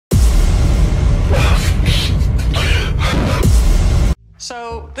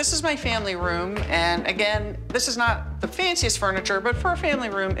So this is my family room, and again, this is not the fanciest furniture, but for a family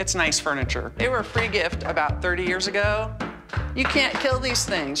room, it's nice furniture. They were a free gift about 30 years ago. You can't kill these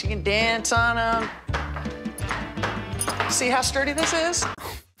things. You can dance on them. See how sturdy this is?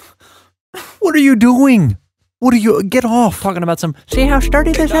 What are you doing? What are you? Get off. Talking about some, see how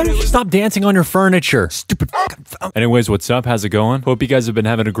sturdy this is? Stop dancing on your furniture. Stupid. Anyways, what's up? How's it going? Hope you guys have been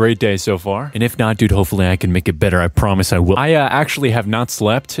having a great day so far. And if not, dude, hopefully I can make it better. I promise I will. I actually have not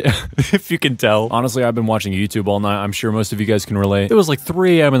slept, if you can tell. Honestly, I've been watching YouTube all night. I'm sure most of you guys can relate. It was like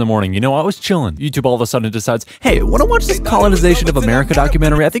 3 a.m. in the morning. You know, I was chilling. YouTube all of a sudden decides, hey, want to watch this colonization of America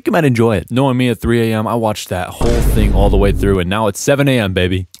documentary? I think you might enjoy it. Knowing me at 3 a.m., I watched that whole thing all the way through, and now it's 7 a.m.,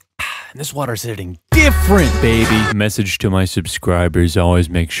 baby. And this water's hitting different, baby. Message to my subscribers, always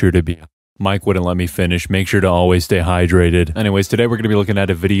make sure to be... Mike wouldn't let me finish. Make sure to always stay hydrated. Anyways, today we're going to be looking at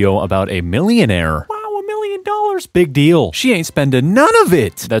a video about a millionaire. Wow, $1 million. Big deal. She ain't spending none of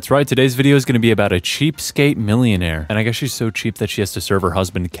it. That's right. Today's video is going to be about a cheapskate millionaire. And I guess she's so cheap that she has to serve her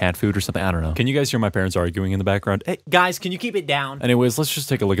husband cat food or something. I don't know. Can you guys hear my parents arguing in the background? Hey, guys, can you keep it down? Anyways, let's just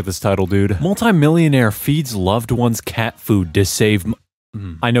take a look at this title, dude. Multi-millionaire feeds loved ones cat food to save...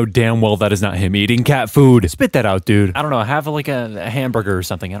 I know damn well that is not him eating cat food. Spit that out, dude. I don't know. Have like a hamburger or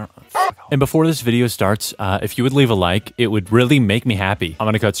something. I don't know. And before this video starts, if you would leave a like, it would really make me happy. I'm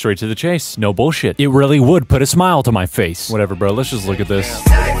gonna cut straight to the chase. No bullshit. It really would put a smile to my face. Whatever, bro. Let's just look at this.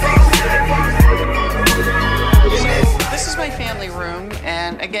 This is my family room,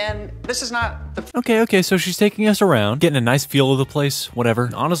 and again, this is not the... Okay, so she's taking us around, getting a nice feel of the place, whatever.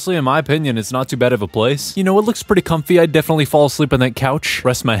 Honestly, in my opinion, it's not too bad of a place. You know, it looks pretty comfy. I'd definitely fall asleep on that couch,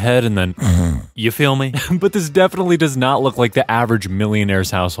 rest my head, and then... You feel me? But this definitely does not look like the average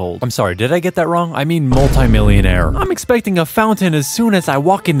millionaire's household. I'm sorry, did I get that wrong? I mean multi-millionaire. I'm expecting a fountain as soon as I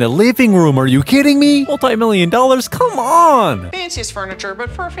walk in the living room. Are you kidding me? Multi-million dollars? Come on! fanciest furniture, but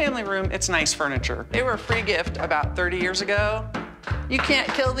for a family room, it's nice furniture. They were a free gift about 30 years ago. You can't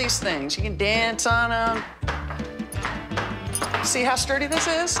kill these things. You can dance on them. See how sturdy this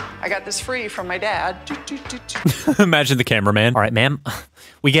is? I got this free from my dad. Imagine the cameraman. All right, ma'am.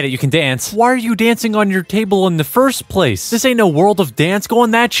 We get it. You can dance. Why are you dancing on your table in the first place? This ain't no World of Dance. Go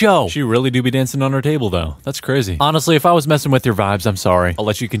on that show. She really do be dancing on her table, though. That's crazy. Honestly, if I was messing with your vibes, I'm sorry. I'll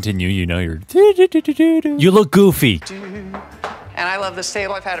let you continue. You know you're... You look goofy. And I love this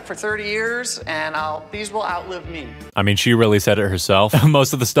table. I've had it for 30 years, and these will outlive me. I mean, she really said it herself.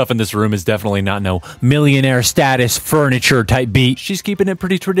 Most of the stuff in this room is definitely not no millionaire status furniture type beat. She's keeping it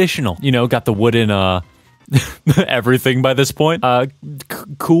pretty traditional. You know, got the wooden, everything by this point.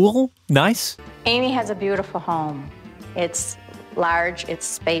 Cool? Nice? Amy has a beautiful home. It's large, it's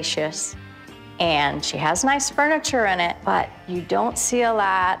spacious, and she has nice furniture in it, but you don't see a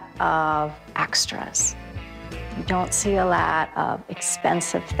lot of extras. You don't see a lot of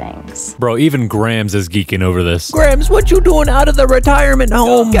expensive things. Bro, even Grams is geeking over this. Grams, what you doing out of the retirement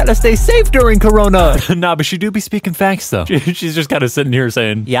home? Gotta stay safe during Corona. Nah, but she do be speaking facts, though. She's just kind of sitting here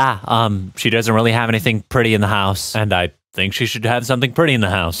saying, yeah, she doesn't really have anything pretty in the house. And I think she should have something pretty in the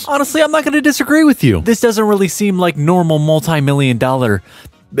house. Honestly, I'm not gonna disagree with you. This doesn't really seem like normal multi-million-dollar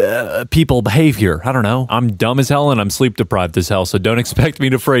people behavior. I don't know. I'm dumb as hell and I'm sleep deprived as hell, so don't expect me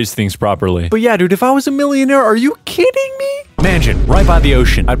to phrase things properly. But yeah, dude, if I was a millionaire, are you kidding me? Mansion, right by the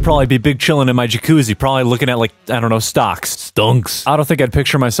ocean. I'd probably be big chilling in my jacuzzi, probably looking at like, I don't know, stocks. Stunks. I don't think I'd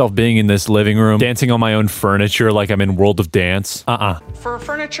picture myself being in this living room, dancing on my own furniture like I'm in World of Dance. For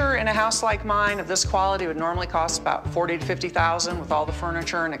furniture in a house like mine of this quality, it would normally cost about $40,000 to $50,000 with all the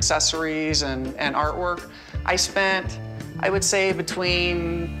furniture and accessories and artwork. I spent, I would say,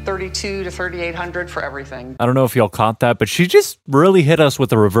 between $3,200 to $3,800 for everything. I don't know if y'all caught that, but she just really hit us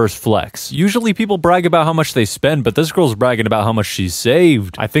with a reverse flex. Usually people brag about how much they spend, but this girl's bragging about how much she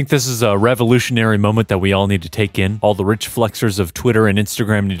saved. I think this is a revolutionary moment that we all need to take in. All the rich flexers of Twitter and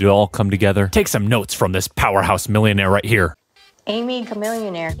Instagram need to all come together. Take some notes from this powerhouse millionaire right here. Amy, the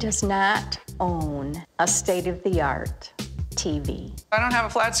millionaire, does not own a state-of-the-art TV. I don't have a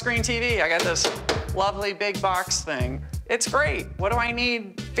flat screen TV. I got this lovely big box thing. It's great. What do I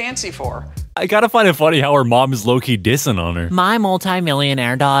need fancy for? I gotta find it funny how her mom is low-key dissing on her. My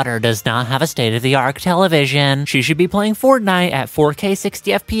multi-millionaire daughter does not have a state-of-the-art television. She should be playing Fortnite at 4K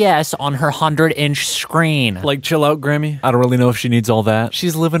 60 FPS on her 100-inch screen. Like, chill out, Grammy. I don't really know if she needs all that.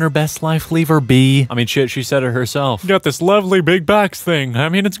 She's living her best life. Leave her be. I mean, shit, she said it herself. You got this lovely big box thing. I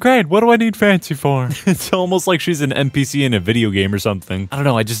mean, it's great. What do I need fancy for? It's almost like she's an NPC in a video game or something. I don't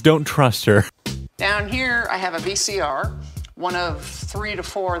know. I just don't trust her. Down here, I have a VCR. One of 3 to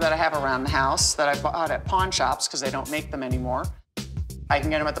 4 that I have around the house that I bought at pawn shops because they don't make them anymore. I can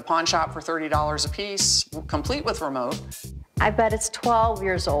get them at the pawn shop for $30 a piece, complete with remote. I bet it's 12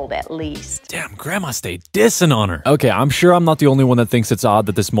 years old at least. Damn, Grandma stayed dissing on her. Okay, I'm sure I'm not the only one that thinks it's odd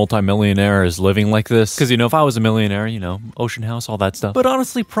that this multimillionaire is living like this. Because, you know, if I was a millionaire, you know, ocean house, all that stuff. But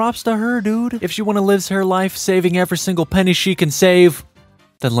honestly, props to her, dude. If she want to live her life saving every single penny she can save,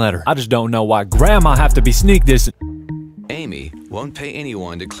 then let her. I just don't know why Grandma have to be sneak dissing. Amy won't pay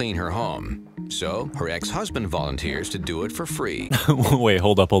anyone to clean her home, so her ex-husband volunteers to do it for free. Wait,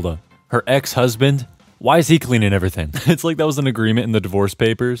 hold up. Her ex-husband? Why is he cleaning everything? It's like that was an agreement in the divorce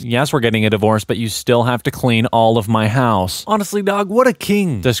papers. Yes, we're getting a divorce, but you still have to clean all of my house. Honestly, dog, what a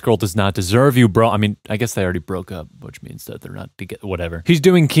king. This girl does not deserve you, bro. I mean, I guess they already broke up, which means that they're not together. Whatever. He's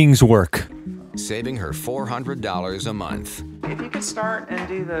doing king's work. Saving her $400 a month. If you could start and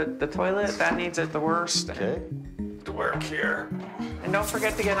do the toilet, that needs it the worst. Okay. To work here. And don't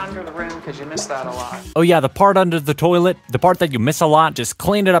forget to get under the rim because you miss that a lot. Oh yeah, the part under the toilet, the part that you miss a lot, just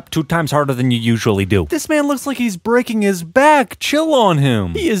clean it up 2 times harder than you usually do. This man looks like he's breaking his back. Chill on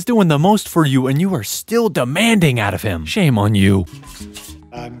him. He is doing the most for you and you are still demanding out of him. Shame on you.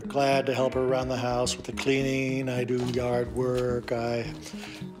 I'm glad to help her around the house with the cleaning. I do yard work. I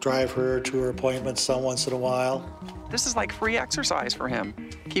drive her to her appointments some once in a while. This is like free exercise for him.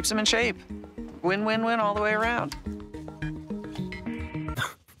 Keeps him in shape. Win-win-win all the way around.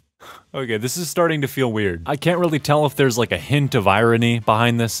 Okay, this is starting to feel weird. I can't really tell if there's like a hint of irony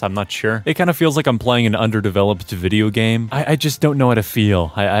behind this. I'm not sure. It kind of feels like I'm playing an underdeveloped video game. I just don't know how to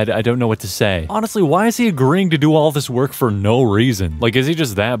feel. I don't know what to say. Honestly, why is he agreeing to do all this work for no reason? Like, is he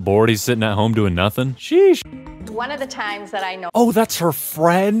just that bored he's sitting at home doing nothing? Sheesh. One of the times that I know. Oh, that's her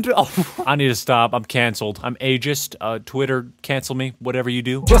friend? Oh, I need to stop. I'm canceled. I'm ageist. Twitter, cancel me. Whatever you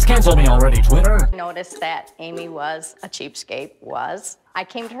do. Just cancel me already, Twitter. Noticed that Amy was a cheapskate. I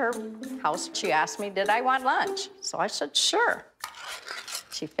came to her house. She asked me, did I want lunch? So I said, sure.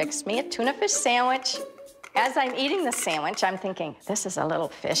 She fixed me a tuna fish sandwich. As I'm eating the sandwich, I'm thinking, this is a little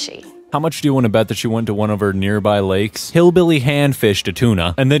fishy. How much do you want to bet that she went to one of her nearby lakes, hillbilly hand-fished a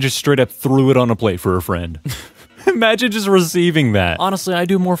tuna, and then just straight up threw it on a plate for her friend? Imagine just receiving that. Honestly, I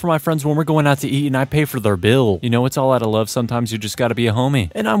do more for my friends when we're going out to eat and I pay for their bill. You know, it's all out of love. Sometimes you just gotta be a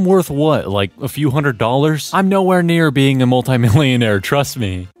homie. And I'm worth what, like a few $100s? I'm nowhere near being a multimillionaire, trust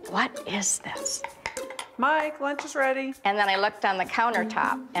me. What is this? Mike, lunch is ready. And then I looked on the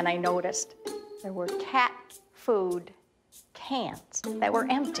countertop and I noticed there were cat food cans that were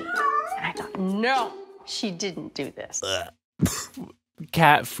empty. And I thought, no, she didn't do this.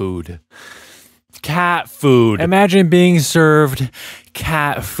 Cat food. Cat food. Imagine being served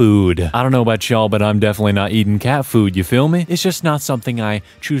cat food. I don't know about y'all, but I'm definitely not eating cat food, you feel me? It's just not something I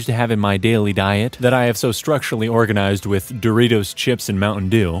choose to have in my daily diet that I have so structurally organized with Doritos, chips, and Mountain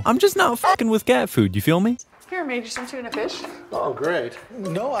Dew. I'm just not fucking with cat food, you feel me? Here, I made you some tuna fish. Oh, great.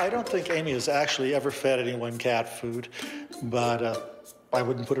 No, I don't think Amy has actually ever fed anyone cat food, but I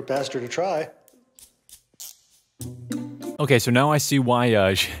wouldn't put it past her to try. Okay, so now I see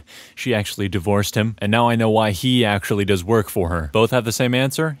why she actually divorced him, and now I know why he actually does work for her. Both have the same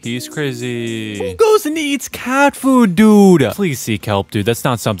answer? He's crazy. Who goes and eats cat food, dude? Please seek help, dude. That's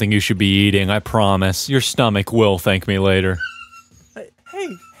not something you should be eating, I promise. Your stomach will thank me later.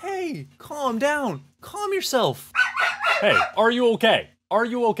 Hey, calm down. Calm yourself. Hey, are you okay? Are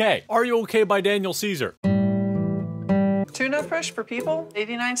you okay? Are you okay by Daniel Caesar? Tuna fish for people,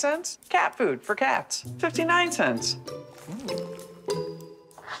 89 cents. Cat food for cats, 59 cents.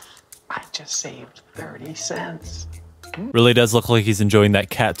 I just saved 30 cents. Really does look like he's enjoying that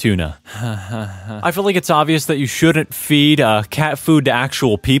cat tuna. I feel like it's obvious that you shouldn't feed cat food to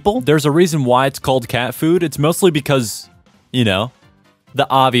actual people. There's a reason why it's called cat food. It's mostly because, you know, the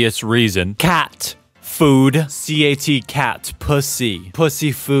obvious reason. Cat food. C-A-T, cat. Pussy.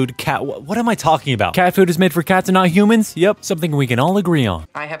 Pussy food, cat. What am I talking about? Cat food is made for cats and not humans? Yep, something we can all agree on.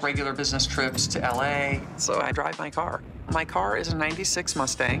 I have regular business trips to LA, so I drive my car. My car is a 96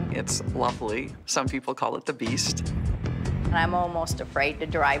 Mustang. It's lovely. Some people call it the Beast. And I'm almost afraid to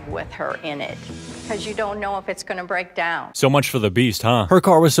drive with her in it because you don't know if it's going to break down. So much for the Beast, huh? Her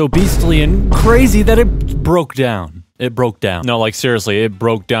car was so beastly and crazy that it broke down. It broke down. No, like seriously, it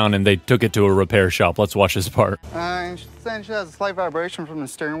broke down and they took it to a repair shop. Let's watch this part. She's saying she has a slight vibration from the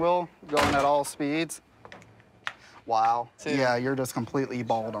steering wheel going at all speeds. Wow. Yeah, you're just completely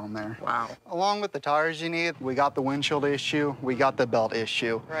bald on there. Wow. Along with the tires you need, we got the windshield issue, we got the belt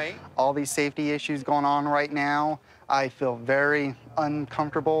issue. Right. All these safety issues going on right now. I feel very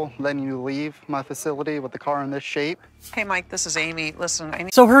uncomfortable letting you leave my facility with the car in this shape. Hey, Mike, this is Amy. Listen, I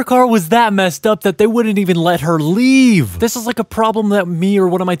need... So her car was that messed up that they wouldn't even let her leave. This is like a problem that me or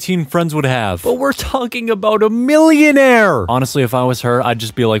one of my teen friends would have. But we're talking about a millionaire. Honestly, if I was her, I'd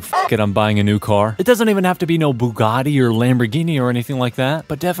just be like, fuck it, I'm buying a new car. It doesn't even have to be no Bugatti or Lamborghini or anything like that,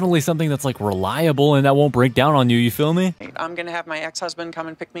 but definitely something that's like reliable and that won't break down on you, you feel me? I'm gonna have my ex-husband come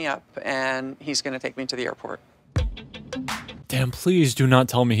and pick me up, and he's gonna take me to the airport. Damn, please do not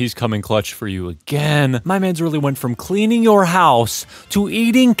tell me he's coming clutch for you again. My man's really went from cleaning your house to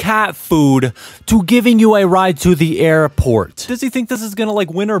eating cat food to giving you a ride to the airport. Does he think this is gonna like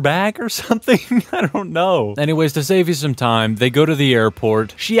win her back or something? I don't know. Anyways, to save you some time, they go to the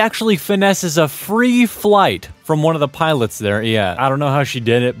airport. She actually finesses a free flight from one of the pilots there. Yeah, I don't know how she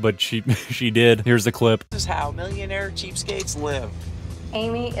did it, but she did. Here's the clip. This is how millionaire cheapskates live.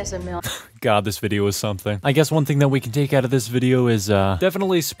 Amy is a millionaire. God, this video is something. I guess one thing that we can take out of this video is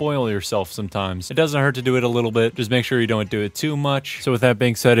definitely spoil yourself sometimes. It doesn't hurt to do it a little bit. Just make sure you don't do it too much. So with that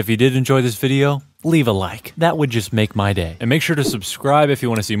being said, if you did enjoy this video, leave a like. That would just make my day. And make sure to subscribe if you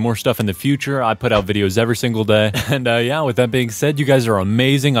want to see more stuff in the future. I put out videos every single day. And yeah, with that being said, you guys are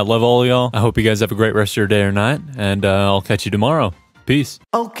amazing. I love all of y'all. I hope you guys have a great rest of your day or night. And I'll catch you tomorrow. Peace.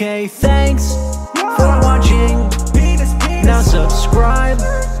 Okay, thanks for watching. Now subscribe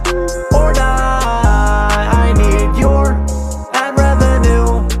or die. I need your ad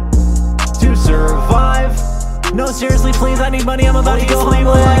revenue to survive. No, seriously, please, I need money. I'm about to go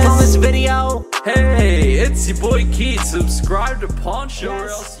homeless. Like on this video. Hey, it's your boy Keith. Subscribe to Pancho or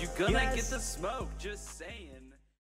else you're gonna get the smoke. Just saying.